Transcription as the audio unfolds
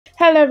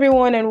Hello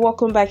everyone and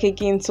welcome back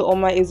again to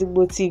Oma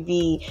Ezigbo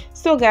TV.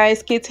 So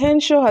guys, Kate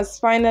Henshaw has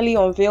finally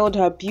unveiled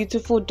her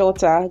beautiful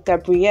daughter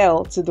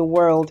Gabrielle to the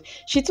world.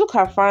 She took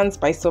her fans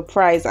by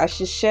surprise as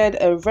she shared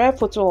a rare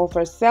photo of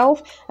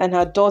herself and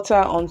her daughter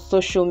on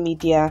social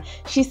media.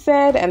 She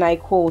said, and I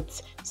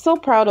quote, "So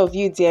proud of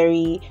you,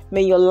 dearie.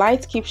 May your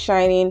light keep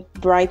shining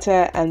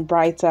brighter and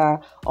brighter,"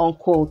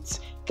 unquote.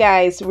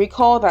 Guys,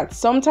 recall that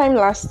sometime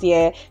last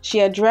year, she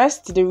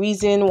addressed the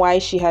reason why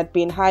she had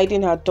been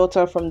hiding her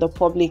daughter from the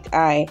public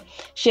eye.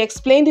 She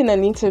explained in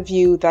an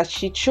interview that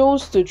she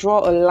chose to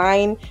draw a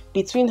line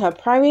between her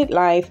private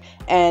life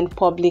and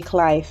public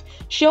life.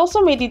 She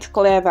also made it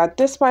clear that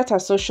despite her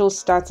social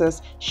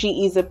status,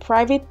 she is a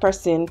private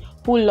person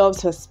who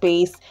loves her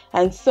space,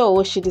 and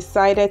so she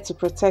decided to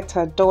protect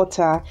her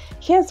daughter.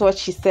 Here's what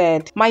she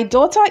said: "My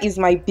daughter is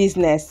my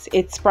business.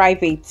 It's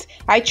private.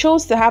 I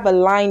chose to have a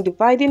line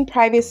dividing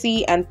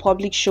privacy and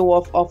public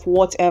show-off of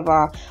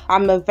whatever.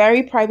 I'm a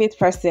very private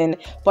person,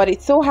 but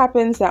it so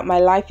happens that my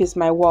life is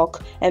my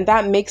work, and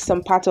that makes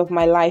some part of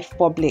my life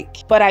public.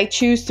 But I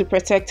choose to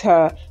protect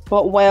her.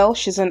 But well,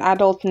 she's an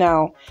adult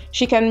now.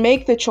 She can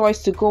make the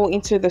choice to go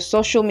into the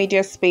social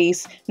media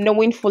space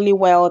knowing fully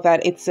well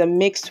that it's a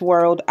mixed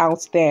world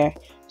out there.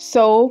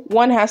 So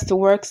one has to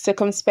work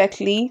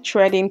circumspectly,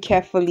 treading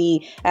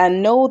carefully,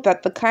 and know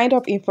that the kind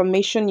of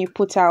information you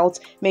put out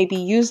may be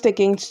used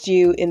against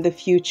you in the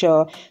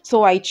future.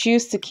 So I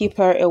choose to keep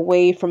her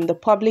away from the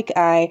public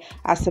eye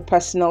as a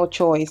personal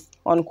choice,"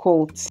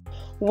 unquote.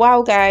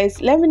 Wow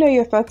guys, let me know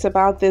your thoughts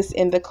about this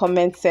in the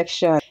comment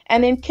section.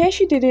 And in case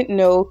you didn't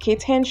know,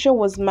 Kate Henshaw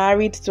was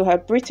married to her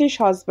British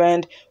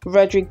husband,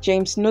 Roderick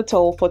James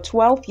Nuttal, for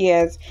 12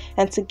 years,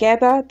 and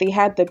together they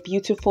had the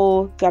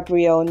beautiful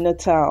Gabrielle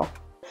Nuttal.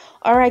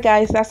 Alright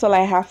guys, that's all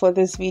I have for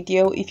this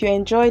video. If you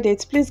enjoyed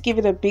it, please give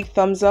it a big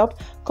thumbs up,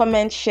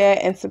 comment, share,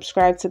 and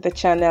subscribe to the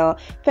channel.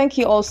 Thank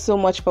you all so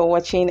much for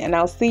watching, and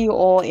I'll see you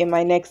all in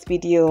my next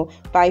video.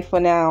 Bye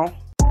for now.